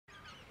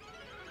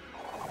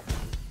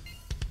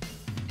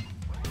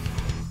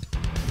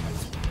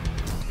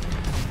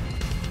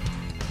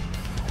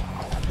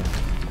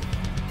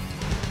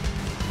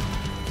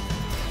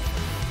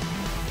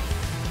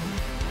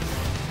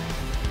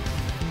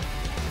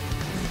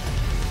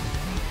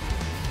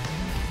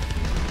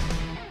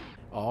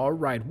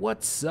Alright,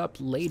 what's up,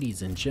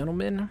 ladies and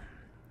gentlemen?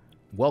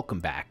 Welcome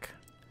back.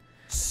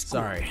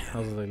 Sorry, I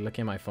was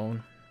looking at my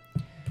phone.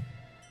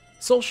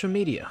 Social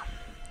media,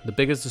 the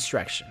biggest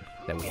distraction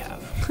that we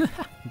have.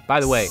 By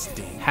the way,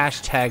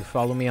 hashtag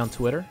follow me on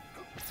Twitter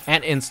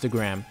and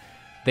Instagram.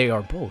 They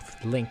are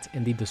both linked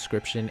in the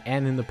description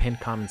and in the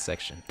pinned comment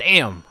section.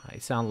 Damn, I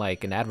sound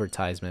like an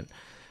advertisement.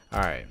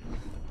 Alright.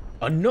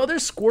 Another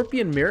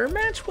Scorpion mirror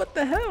match? What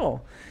the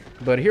hell?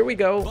 But here we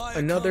go.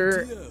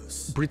 Another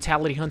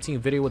brutality hunting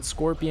video with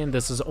Scorpion.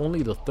 This is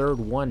only the third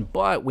one,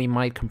 but we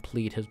might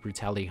complete his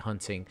brutality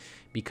hunting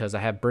because I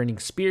have Burning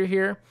Spear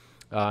here.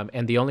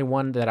 And the only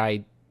one that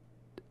I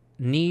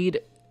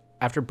need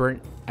after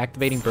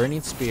activating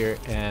Burning Spear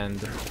and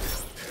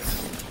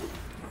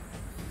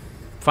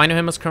final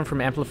hit must come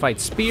from Amplified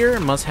Spear,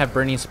 must have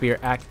Burning Spear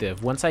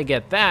active. Once I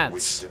get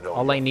that,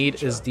 all I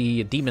need is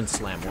the Demon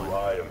Slam one.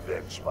 I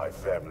avenge my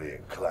family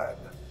and clan.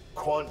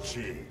 Quan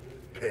Chi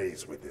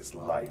pays with his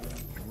life.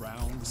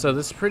 So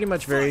this is pretty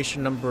much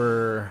variation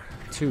number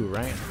 2,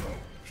 right?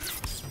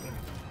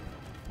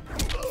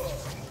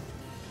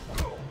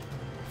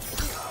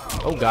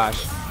 Oh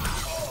gosh.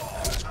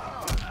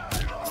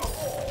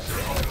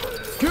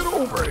 Get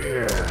over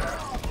here.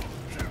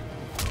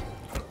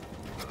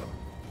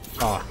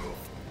 Oh.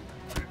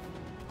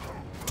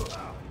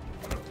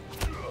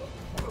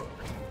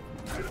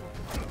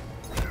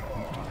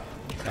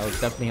 That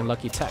was definitely a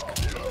lucky tech.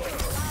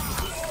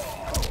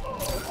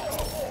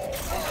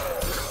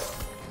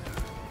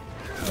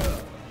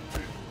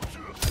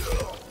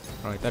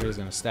 Oh, I thought he was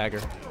gonna stagger.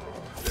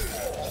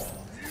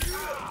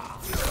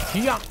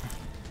 Yeah.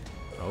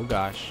 Oh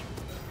gosh.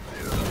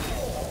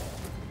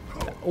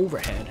 That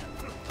overhead.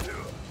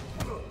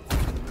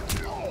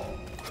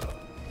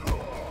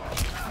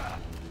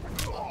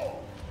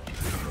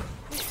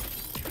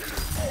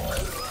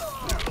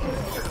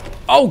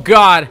 Oh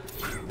god!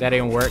 That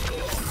didn't work.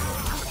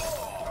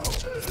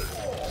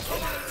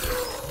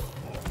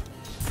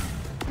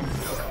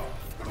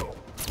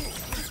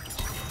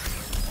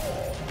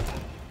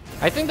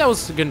 I think that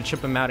was gonna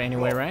chip him out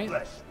anyway, right?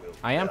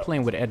 I am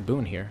playing with Ed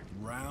Boon here.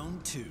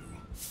 Round 2,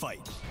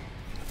 fight.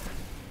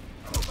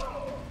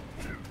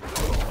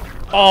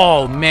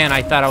 Oh man,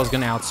 I thought I was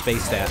gonna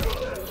outspace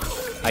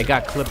that. I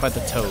got clipped by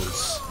the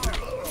toes.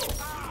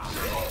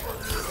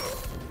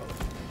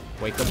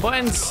 Wait, the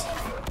buttons!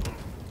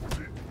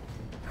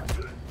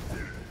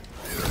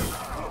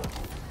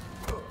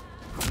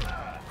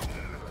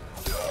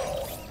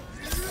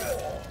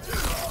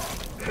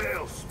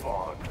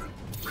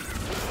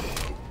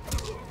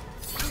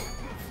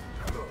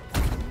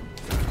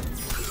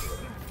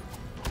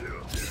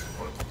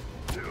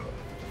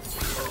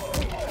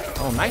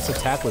 Oh, nice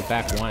attack with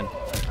back one.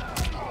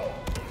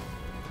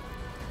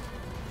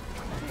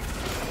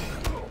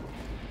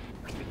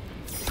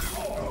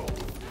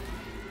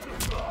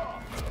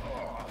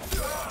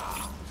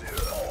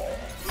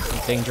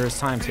 Dangerous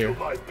times here.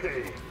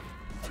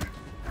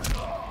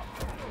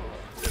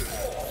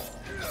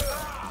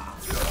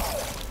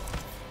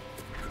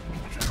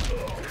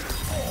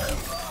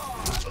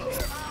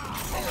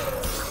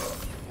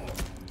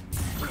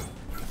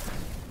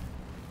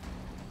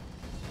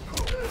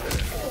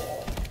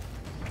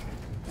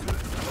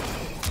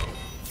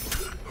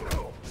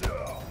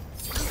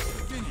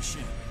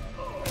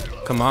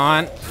 Come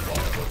on.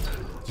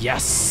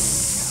 Yes.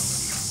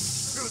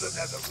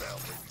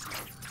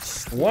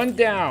 One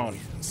down.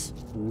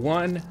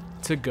 One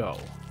to go.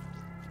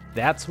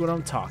 That's what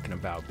I'm talking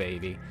about,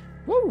 baby.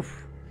 Woo.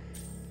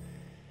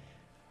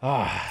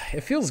 Ah,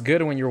 it feels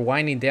good when you're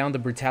winding down the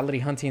brutality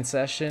hunting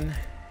session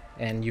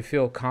and you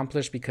feel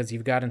accomplished because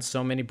you've gotten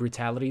so many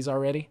brutalities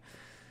already.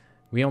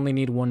 We only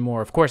need one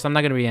more. Of course, I'm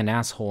not going to be an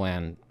asshole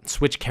and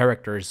switch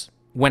characters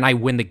when I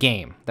win the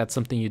game. That's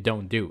something you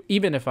don't do,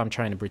 even if I'm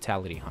trying to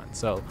brutality hunt.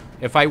 So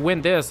if I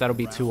win this, that'll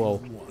be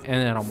 2-0,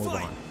 and then I'll move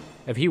on.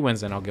 If he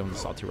wins, then I'll give him the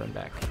salty run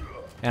back.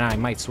 And I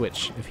might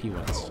switch if he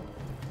wins.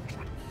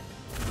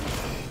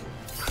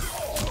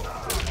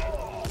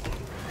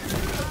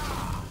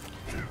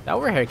 That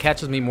overhead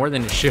catches me more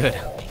than it should.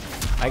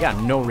 I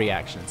got no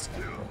reactions.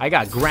 I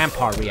got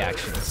grandpa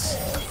reactions.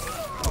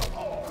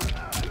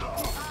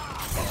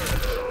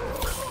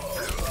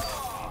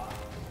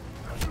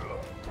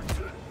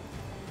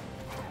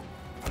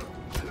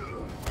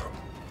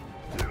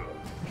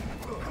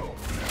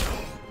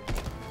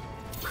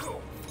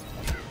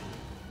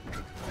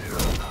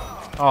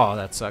 Oh,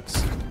 that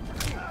sucks.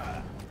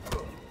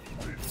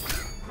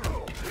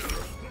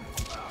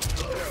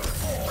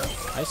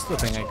 I still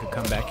think I could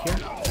come back here.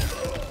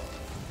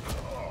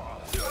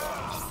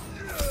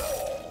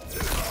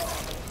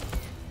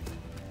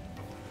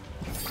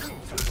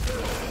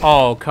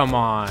 Oh, come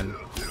on.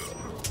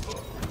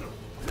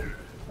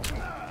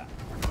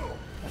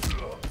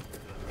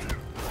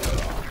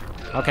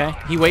 Okay,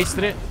 he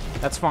wasted it.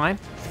 That's fine.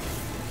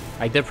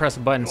 I did press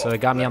a button, so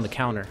it got me on the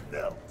counter.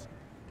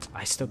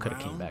 I still could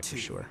have came back for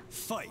sure.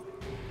 Fight.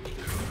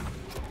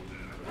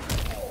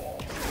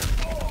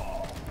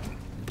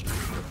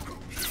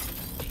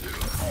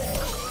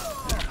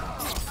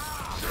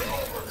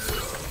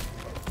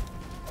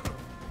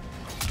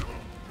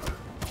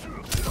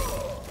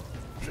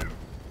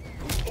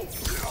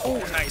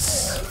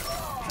 Nice.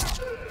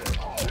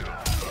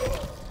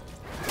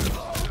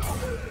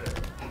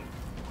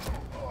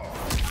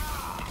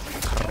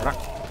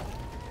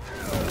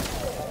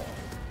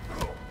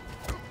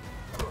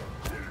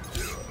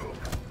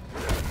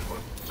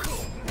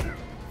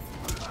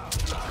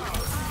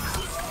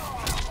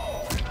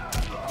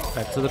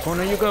 Back to the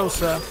corner you go,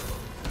 sir.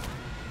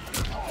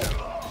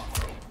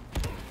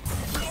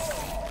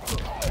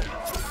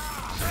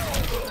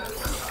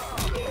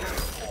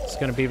 It's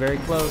gonna be very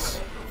close.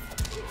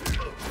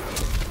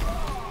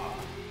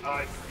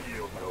 I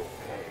feel no pain.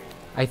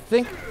 I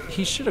think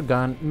he should have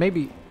gone.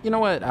 Maybe, you know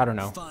what? I don't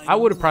know. I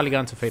would have probably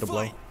gone to Fatal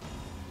Blow.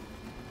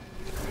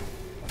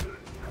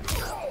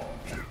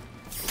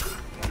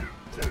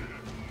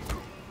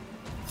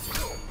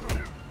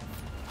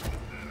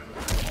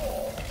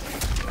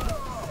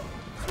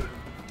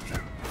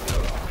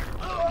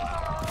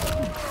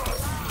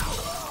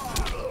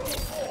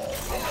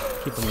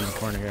 Keep him in the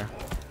corner here.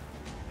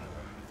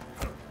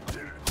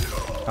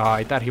 Oh,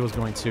 I thought he was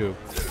going to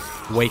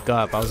wake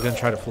up. I was going to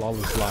try to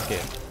flawless block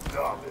it.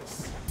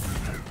 Novice.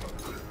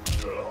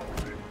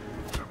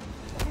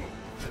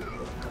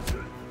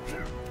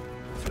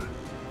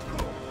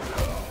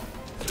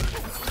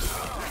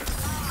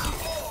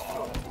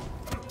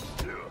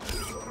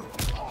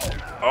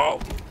 Oh.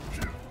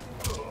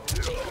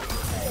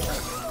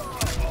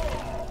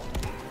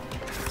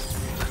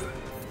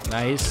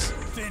 Nice.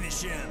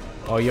 Finish him.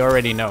 Oh, you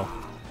already know.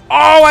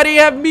 Oh, I didn't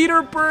have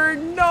meter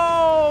burn.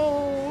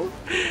 No.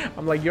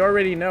 I'm like, you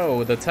already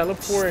know. The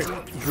teleport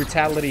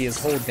brutality is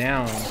hold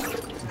down,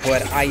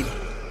 but I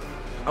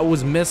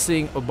was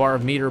missing a bar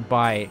of meter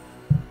by,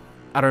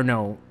 I don't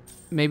know,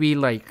 maybe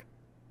like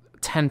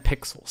 10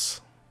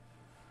 pixels.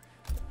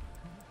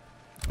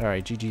 All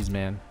right, GG's,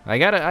 man. I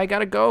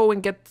gotta go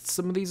and get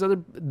some of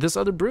this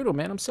other brutal,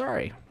 man. I'm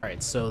sorry. All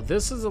right, so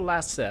this is the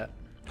last set.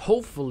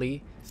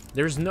 Hopefully,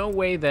 there's no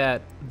way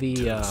that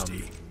the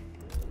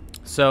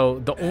so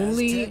the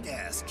only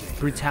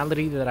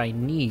brutality that I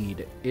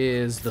need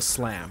is the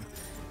slam,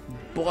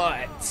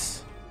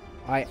 but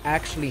I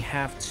actually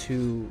have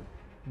to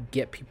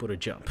get people to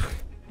jump.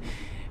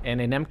 And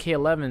in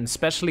MK11,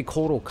 especially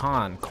Kotal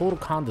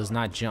Khan does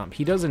not jump.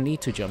 He doesn't need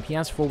to jump. He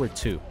has forward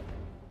 2.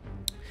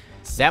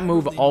 That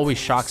move always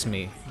shocks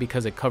me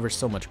because it covers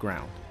so much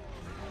ground.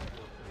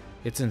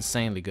 It's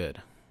insanely good.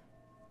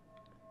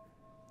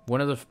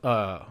 One of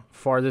the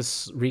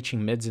farthest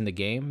reaching mids in the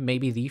game,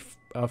 maybe the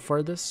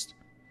furthest.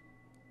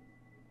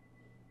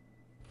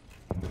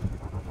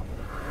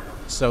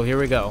 So here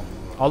we go.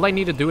 All I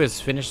need to do is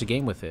finish the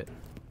game with it.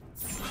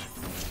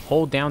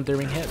 Hold down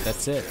during hit,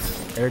 that's it.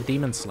 Air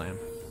Demon Slam.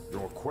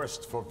 Your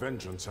quest for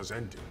vengeance has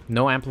ended.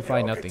 No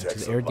amplify, nothing. Architects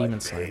Just Air of my Demon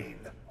Slam. pain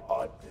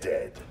are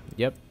dead.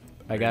 Yep,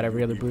 I got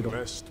every other Be brutal.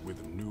 blessed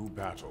with new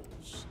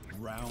battles.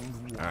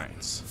 Round 1.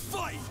 Alright.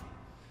 Fight.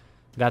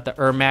 Got the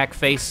Ermac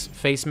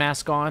face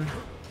mask on.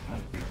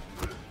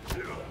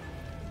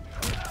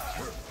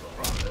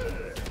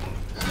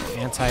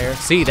 Anti-air.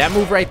 See, that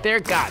move right there?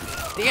 God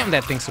damn,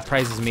 that thing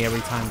surprises me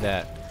every time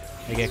that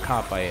I get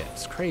caught by it.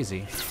 It's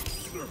crazy.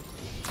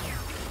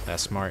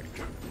 That's smart.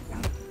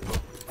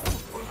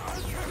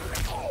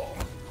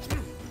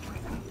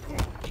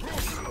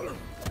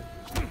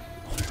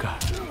 Oh,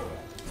 God.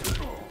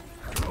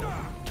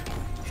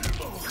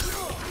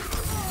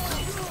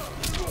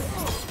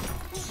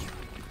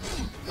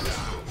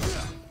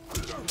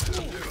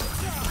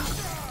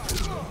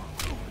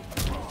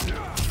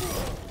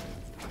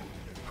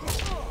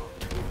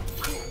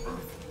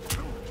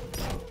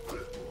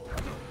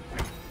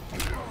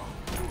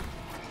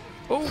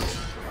 Oh.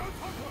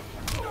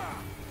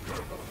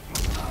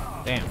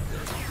 Damn.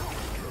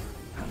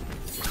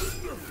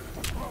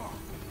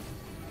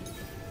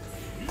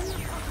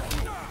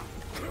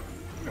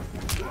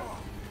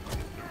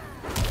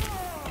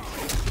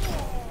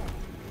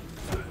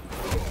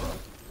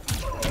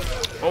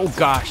 Oh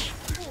gosh.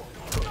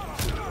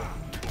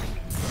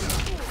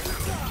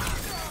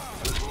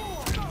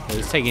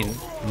 He's taking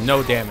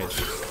no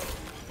damage.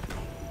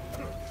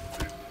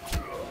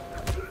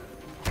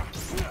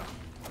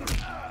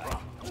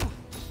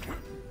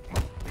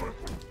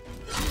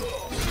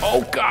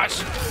 Oh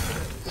gosh!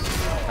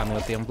 Got me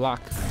with the unblock.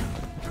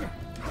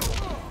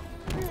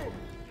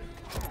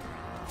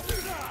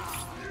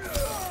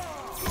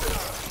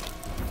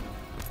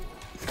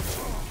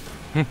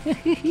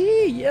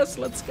 Yes,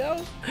 let's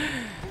go.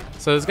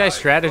 So this guy's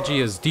strategy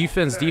is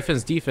defense,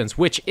 defense, defense,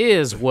 which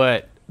is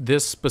what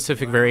this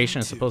specific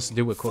variation is supposed to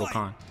do with Kotal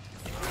Khan.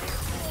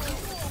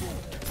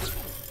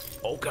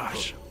 Oh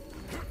gosh.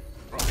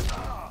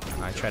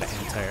 I try to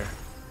anti-air.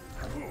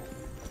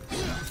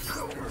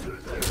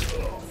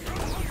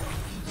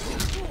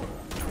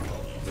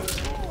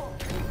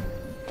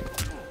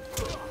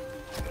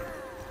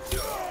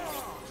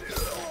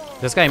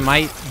 This guy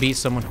might be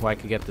someone who I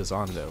could get this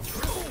on, though.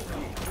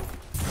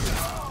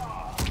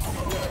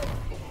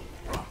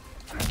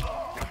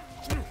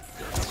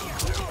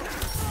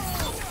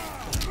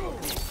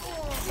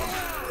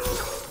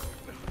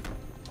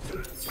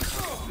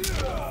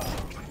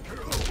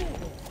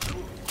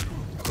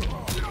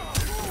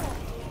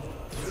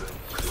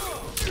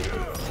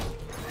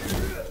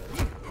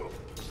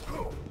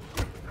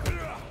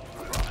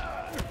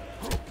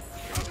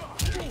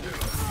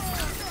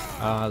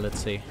 Let's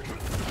see.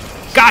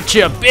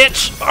 Gotcha,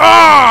 bitch!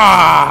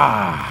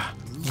 Ah!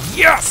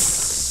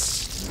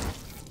 Yes!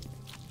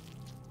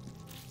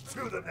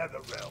 To the nether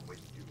realm with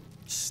you.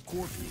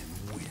 Scorpion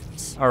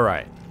wins.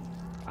 Alright.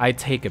 I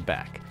take it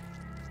back.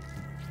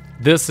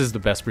 This is the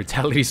best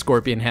brutality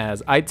Scorpion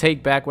has. I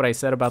take back what I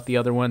said about the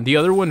other one. The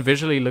other one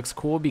visually looks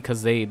cool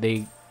because they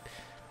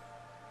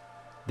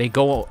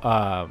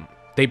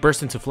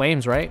burst into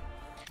flames, right?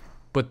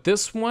 But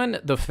this one,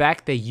 the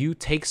fact that you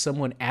take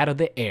someone out of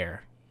the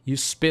air, you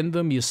spin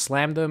them, you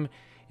slam them,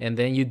 and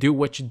then you do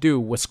what you do,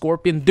 what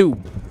Scorpion do.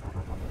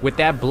 With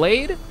that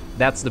blade,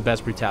 that's the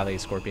best brutality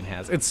Scorpion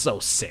has. It's so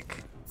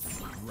sick.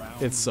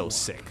 It's so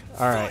sick.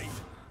 Alright.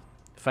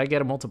 If I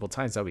get it multiple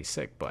times, that'll be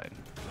sick, but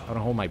I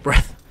don't hold my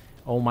breath.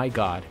 Oh my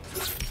god.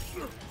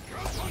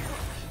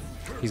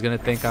 He's gonna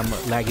think I'm a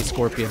laggy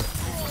Scorpion.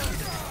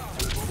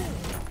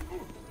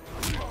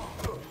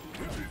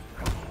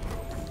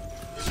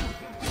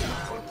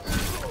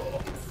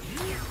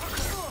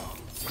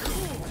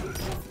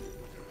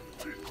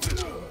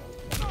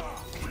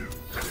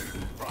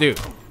 Dude,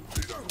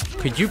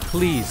 could you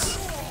please?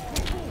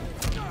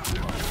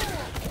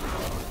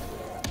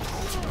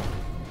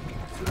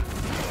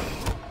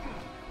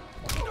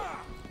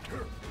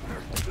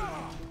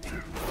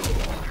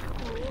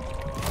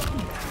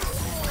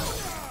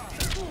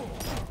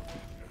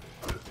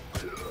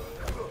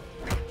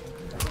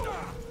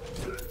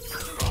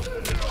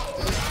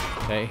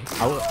 Okay,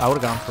 I would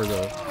have gone for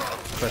the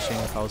crushing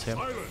if I was him.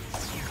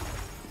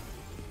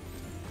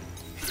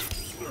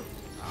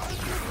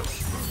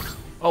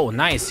 Oh,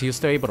 nice. He was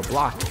still able to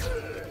block.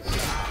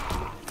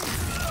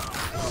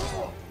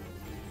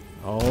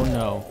 Oh,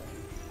 no.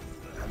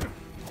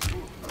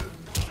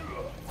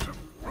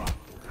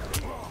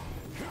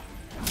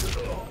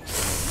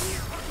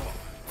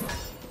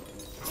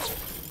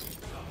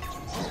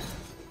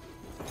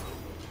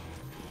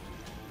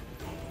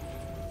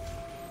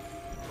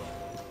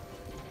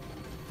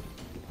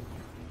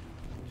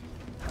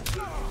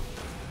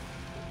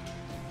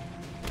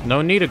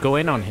 No need to go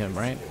in on him,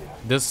 right?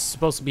 This is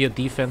supposed to be a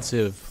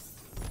defensive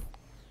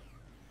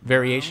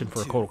variation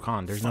for a Kotal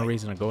Khan. There's no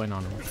reason to go in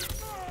on him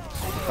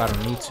if I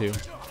don't need to.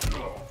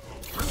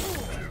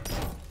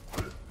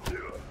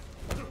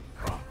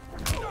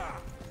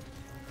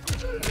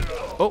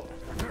 Oh!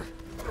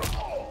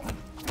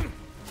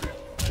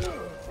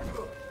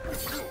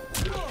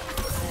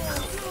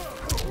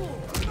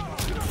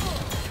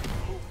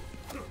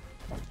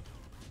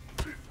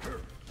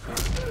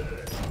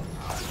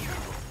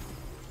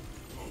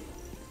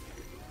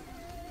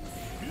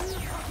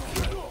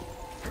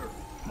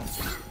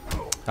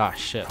 Ah,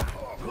 shit.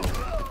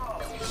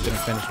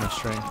 Didn't finish my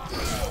string.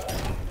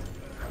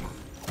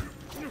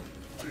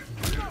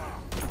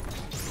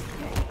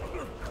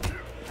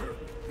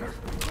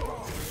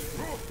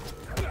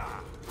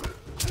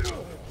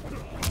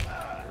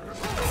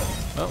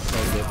 Oh, that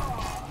was good.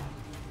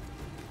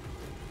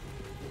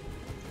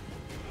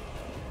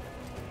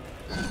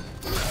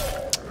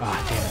 Ah,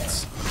 damn it.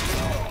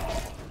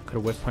 Could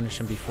have whip punished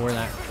him before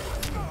that.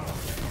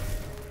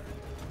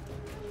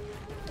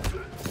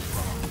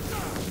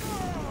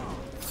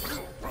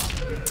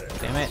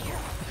 Damn it.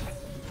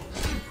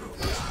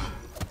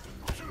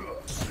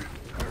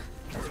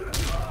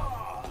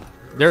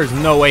 There's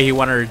no way he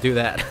wanted her to do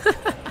that.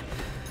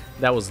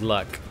 That was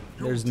luck.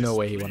 There's no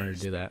way he wanted her to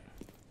do that.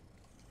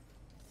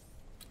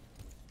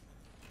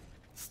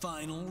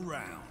 Final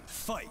round.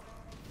 Fight.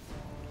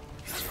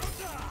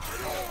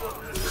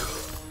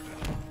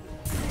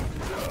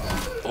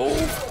 Oh,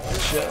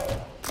 shit.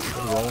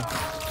 Good roll.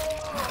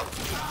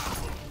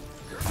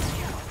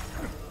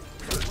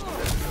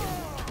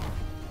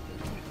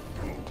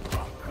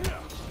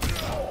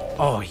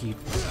 Oh, he...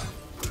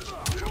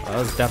 Oh, that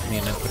was definitely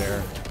an input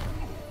error.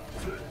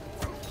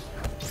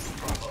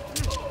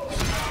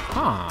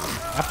 Huh.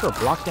 After a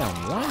block down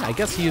one? I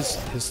guess he used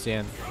his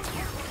stand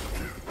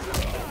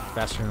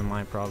faster than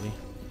mine, probably.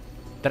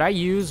 Did I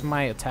use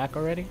my attack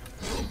already?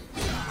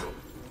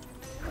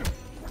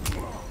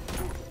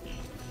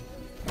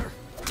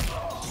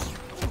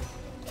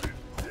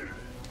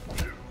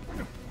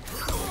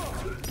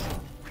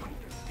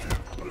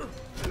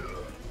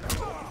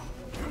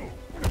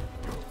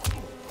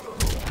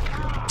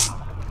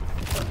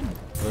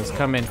 It's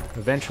coming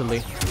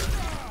eventually.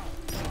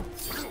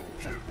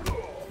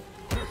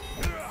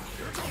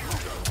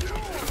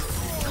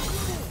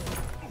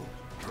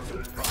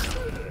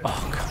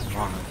 Oh, come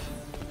on.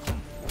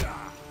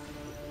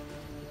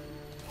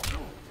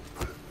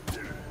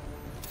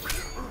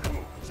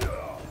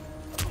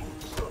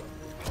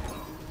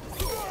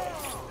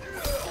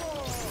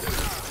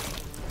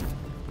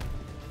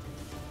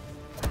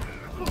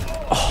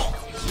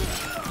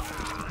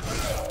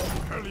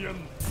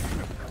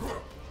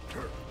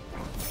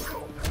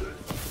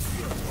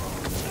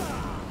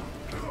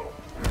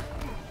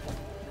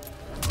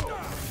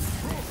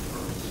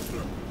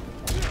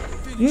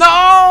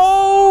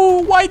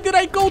 No! Why did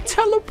I go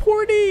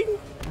teleporting?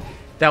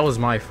 That was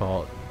my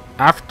fault.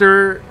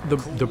 After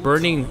the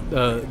burning,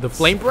 the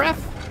flame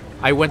breath,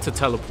 I went to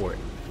teleport.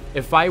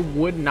 if I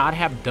would not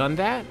have done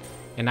that,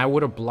 and I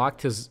would have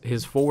blocked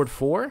his forward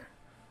 4,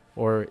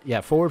 or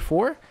yeah, forward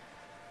 4,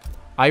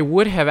 I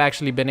would have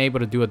actually been able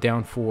to do a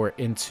down 4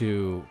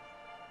 into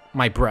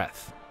my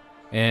breath,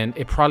 and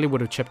it probably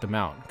would have chipped him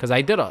out, because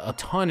I did a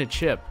ton of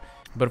chip,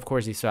 but of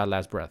course he still had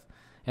last breath,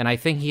 and I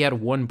think he had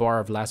 1 bar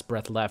of last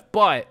breath left,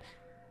 but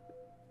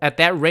at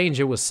that range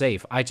it was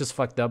safe. I just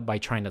fucked up by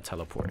trying to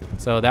teleport,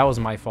 so that was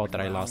my fault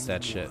that I lost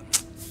that shit.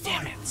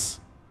 Damn it.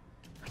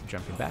 I'm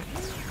jumping back.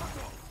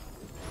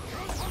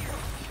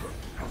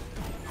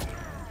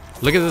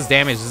 Look at this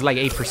damage. It's like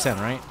 8%,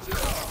 right?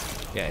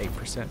 Yeah,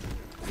 8%.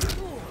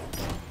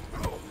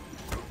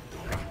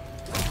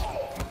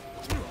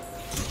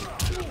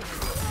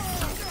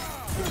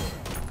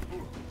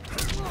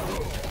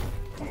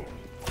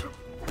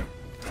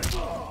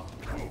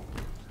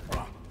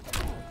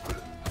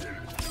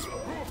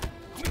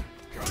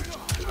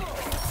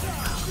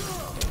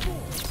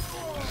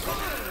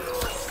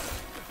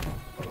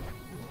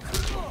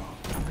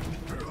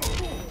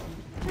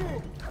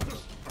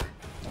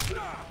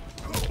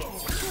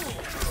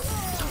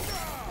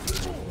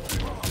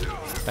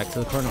 Back to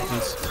the corner,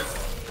 please.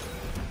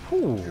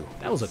 Ooh,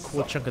 that was a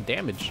cool chunk of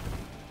damage.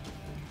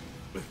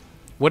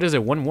 What is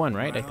it? 1-1,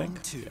 right? I think.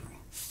 Round 2.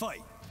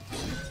 Fight.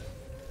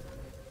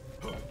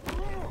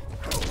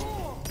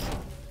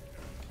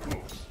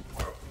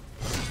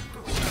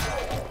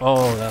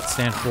 Oh, that's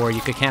stand 4.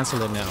 You could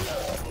cancel it now.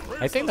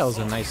 I think that was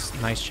a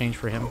nice change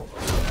for him.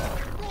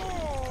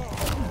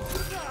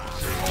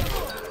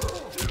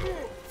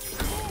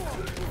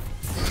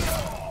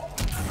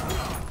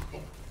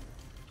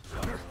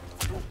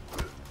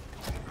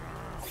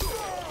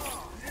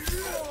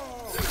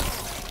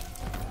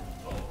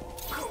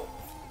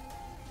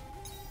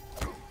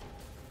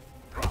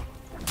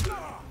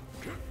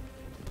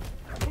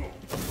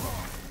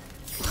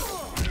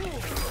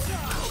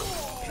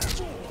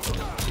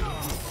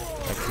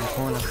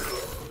 Corner.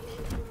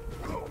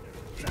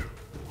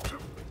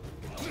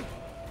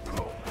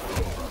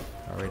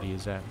 Already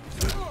used that.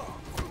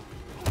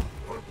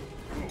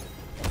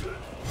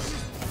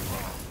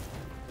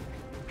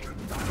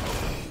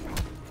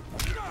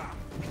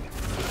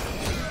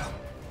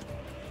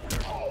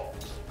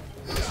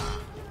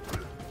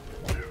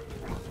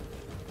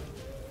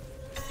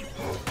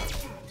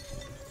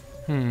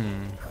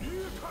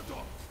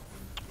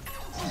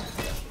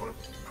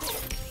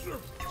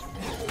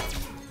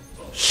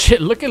 Shit,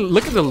 look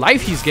at the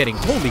life he's getting.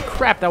 Holy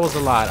crap, that was a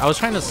lot. I was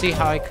trying to see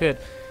how I could.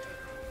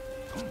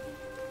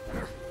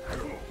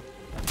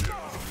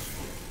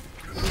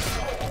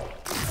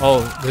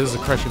 Oh, this is a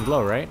crushing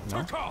blow, right?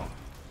 No.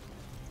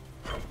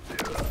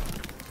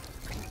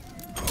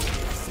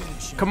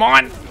 Come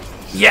on.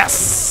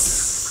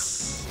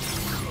 Yes.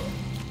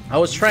 I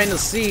was trying to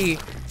see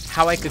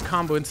how I could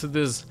combo into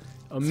this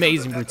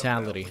amazing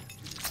brutality.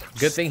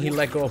 Good thing he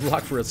let go of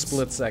block for a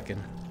split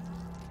second.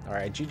 All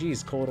right,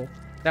 GG's Kotal.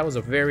 That was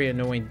a very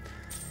annoying,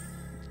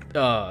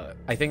 I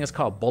think it's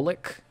called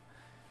Bullock.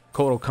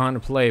 Kotal Khan to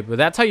play, but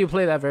that's how you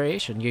play that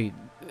variation. You're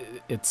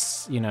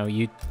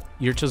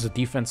just a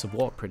defensive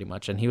wall pretty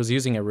much, and he was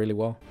using it really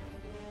well.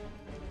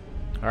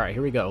 All right,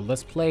 here we go.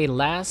 Let's play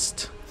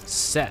last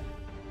set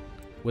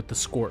with the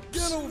Scorps.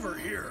 Get over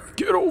here.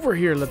 Get over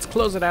here. Let's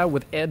close it out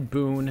with Ed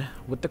Boon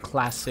with the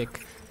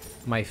classic,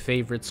 my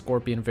favorite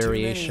Scorpion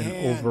variation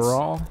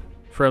overall,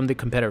 from the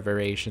competitive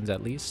variations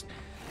at least.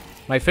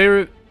 My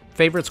favorite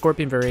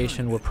Scorpion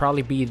variation would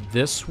probably be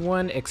this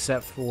one,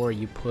 except for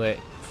you put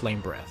Flame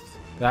Breath.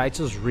 I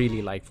just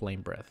really like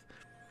Flame Breath.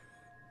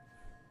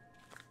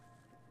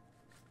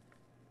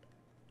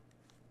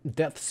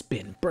 Death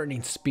Spin,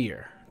 Burning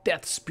Spear,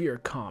 Death Spear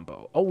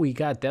combo. Oh, we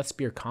got Death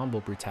Spear combo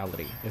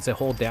brutality. Is it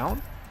hold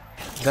down?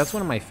 That's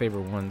one of my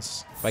favorite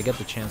ones. If I get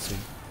the chance to.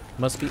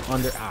 Must be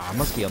under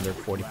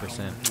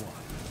 40%.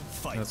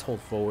 Let's hold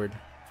forward.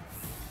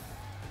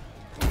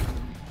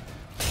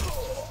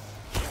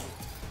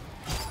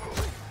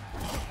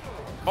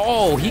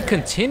 Oh, he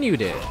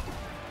continued it.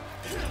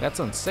 That's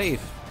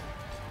unsafe.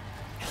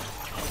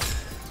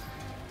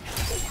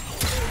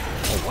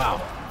 Oh, wow.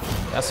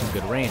 That's some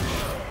good range.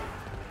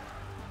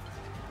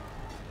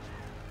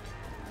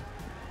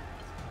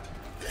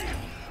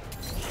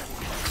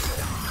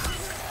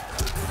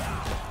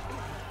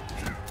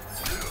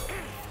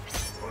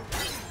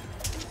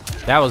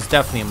 That was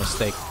definitely a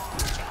mistake.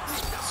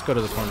 Let's go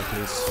to the corner,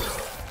 please.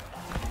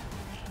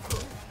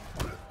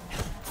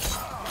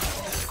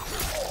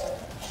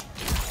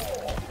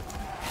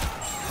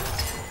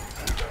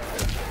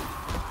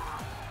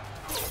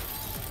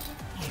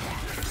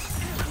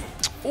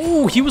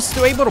 Ooh, he was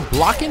still able to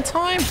block in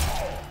time?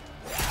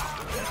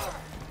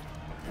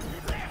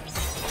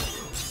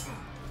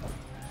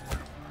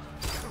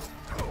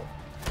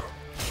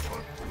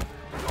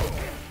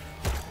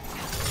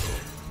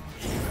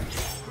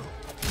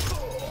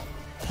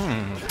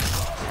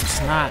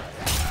 It's not.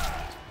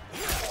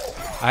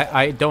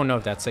 I don't know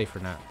if that's safe or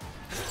not.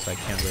 So I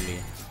can't really.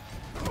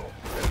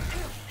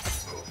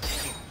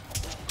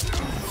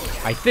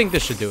 I think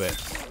this should do it.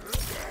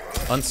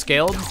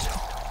 Unscaled.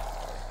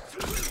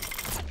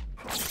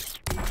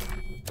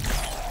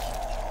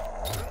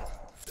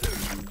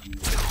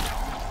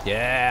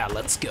 Yeah,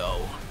 let's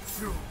go.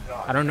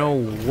 I don't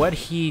know what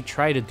he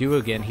tried to do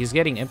again. He's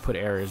getting input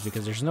errors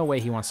because there's no way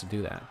he wants to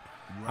do that.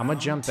 I'm gonna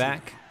jump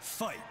back.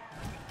 Fight.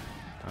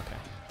 Okay.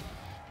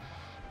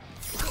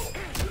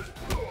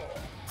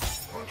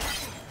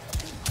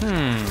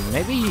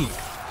 Maybe he...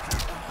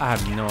 I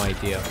have no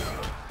idea.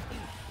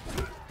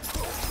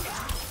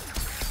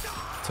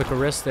 Took a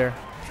risk there.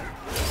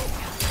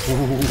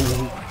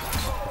 Ooh.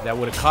 That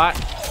would have caught.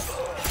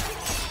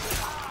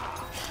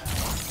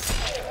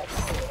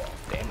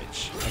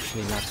 Damage.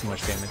 Actually, not too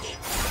much damage.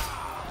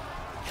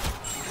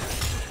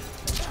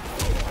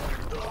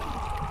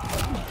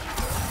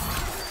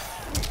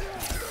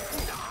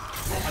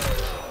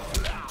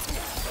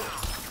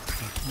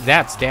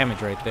 That's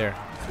damage right there.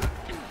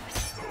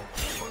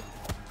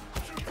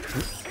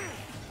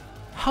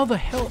 How the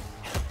hell?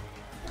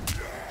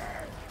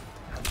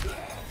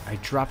 I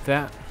dropped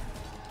that.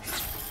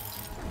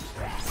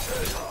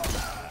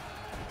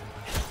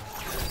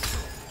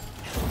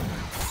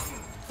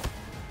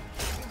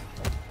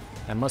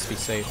 That must be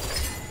safe.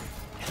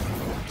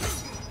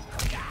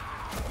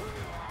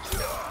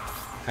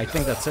 I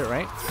think that's it,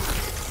 right?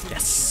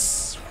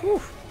 Yes.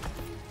 Whew.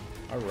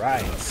 All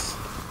right.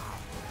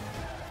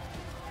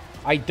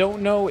 I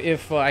don't know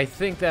if I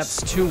think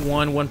that's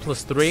 2-1, 1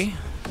 plus 3.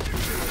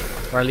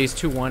 Or at least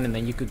 2-1, and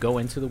then you could go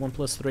into the 1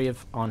 plus 3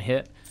 if on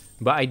hit.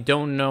 But I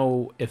don't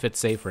know if it's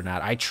safe or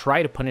not. I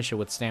tried to punish it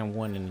with stand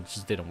 1 and it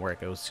just didn't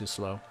work. It was too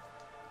slow.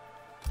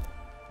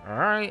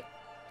 Alright.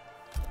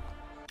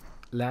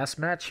 Last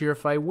match here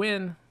if I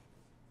win.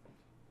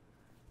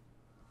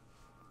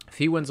 If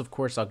he wins, of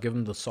course, I'll give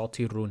him the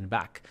salty rune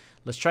back.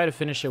 Let's try to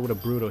finish it with a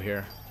brutal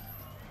here.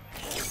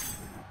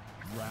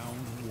 Round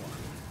 1.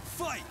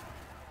 Fight.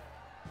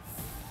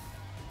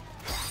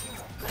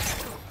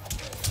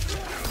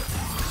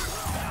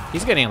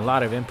 He's getting a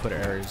lot of input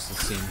errors, it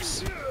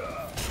seems.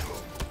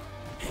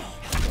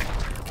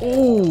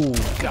 Oh,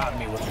 got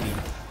me with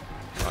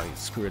the... Oh, he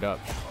screwed up.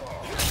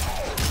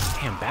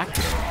 Damn, back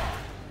there.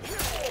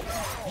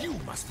 You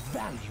must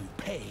value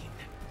pain.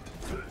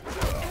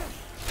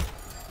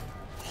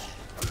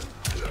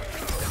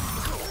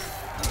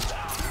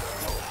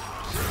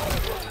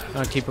 I'm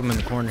gonna keep him in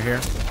the corner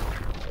here.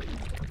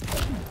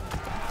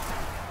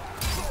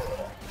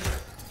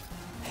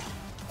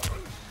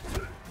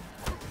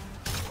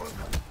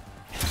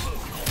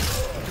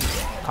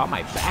 Caught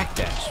my back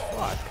dash.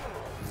 Fuck.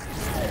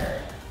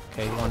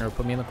 Okay, you want her to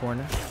put me in the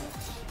corner?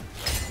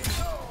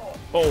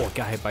 Oh,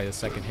 got hit by the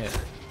second hit.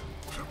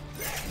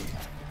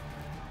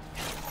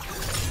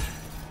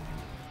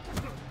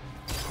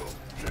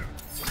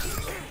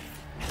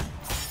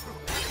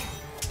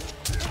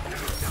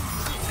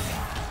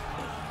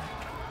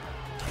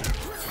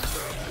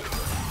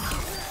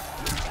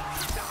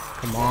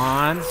 Come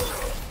on.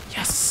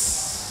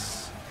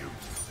 Yes.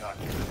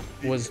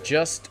 Was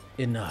just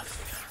enough.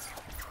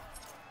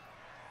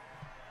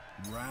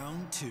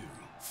 Round 2.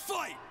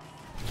 Fight.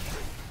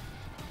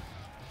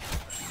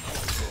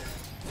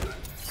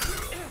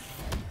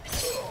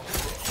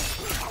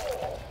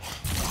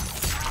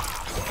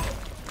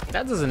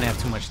 That doesn't have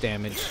too much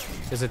damage.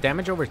 Is it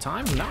damage over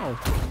time? No.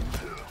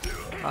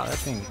 Wow, that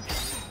thing.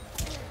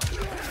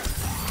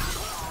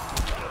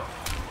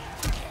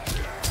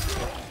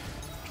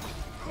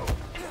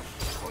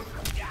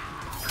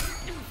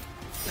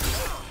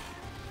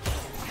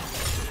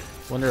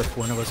 Wonder if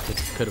one of us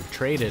could have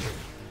traded.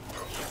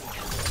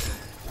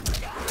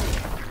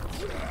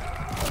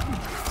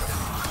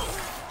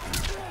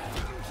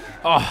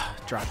 Oh,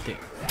 dropped it.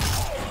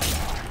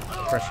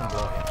 Crushing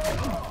blow.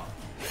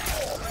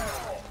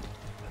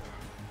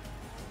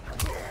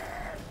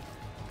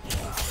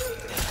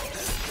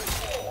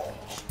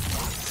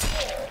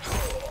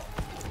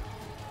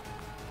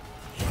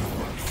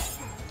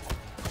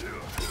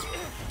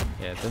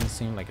 Yeah, it doesn't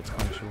seem like it's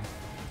punishable.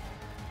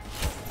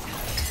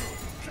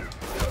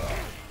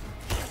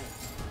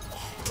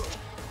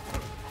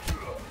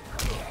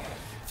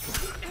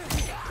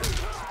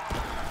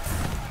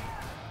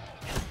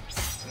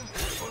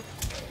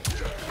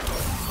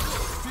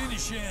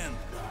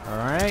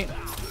 Alright.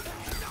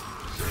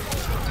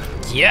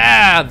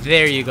 Yeah,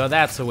 there you go.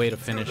 That's the way to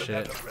finish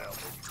it.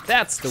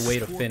 That's the way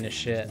to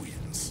finish it.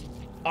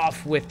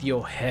 Off with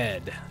your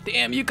head.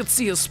 Damn, you could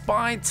see his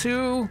spine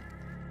too.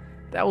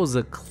 That was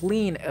a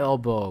clean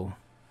elbow.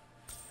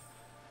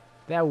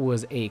 That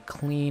was a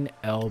clean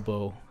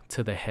elbow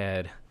to the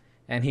head.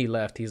 And he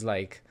left. He's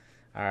like,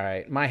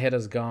 alright, my head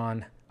is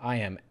gone. I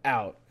am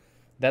out.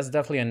 That's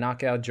definitely a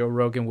knockout Joe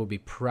Rogan will be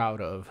proud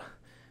of.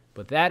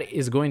 But that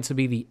is going to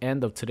be the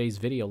end of today's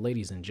video,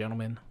 ladies and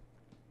gentlemen.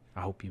 I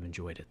hope you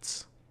enjoyed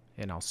it,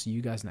 and I'll see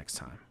you guys next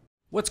time.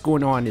 What's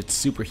going on? It's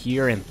Super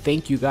here, and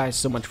thank you guys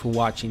so much for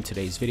watching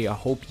today's video. I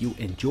hope you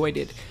enjoyed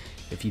it.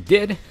 If you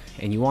did,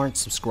 and you aren't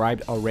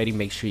subscribed already,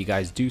 make sure you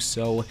guys do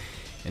so.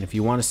 And if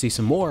you want to see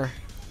some more,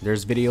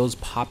 there's videos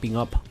popping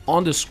up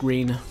on the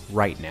screen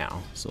right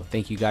now. So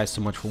thank you guys so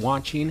much for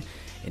watching,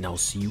 and I'll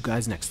see you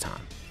guys next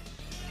time.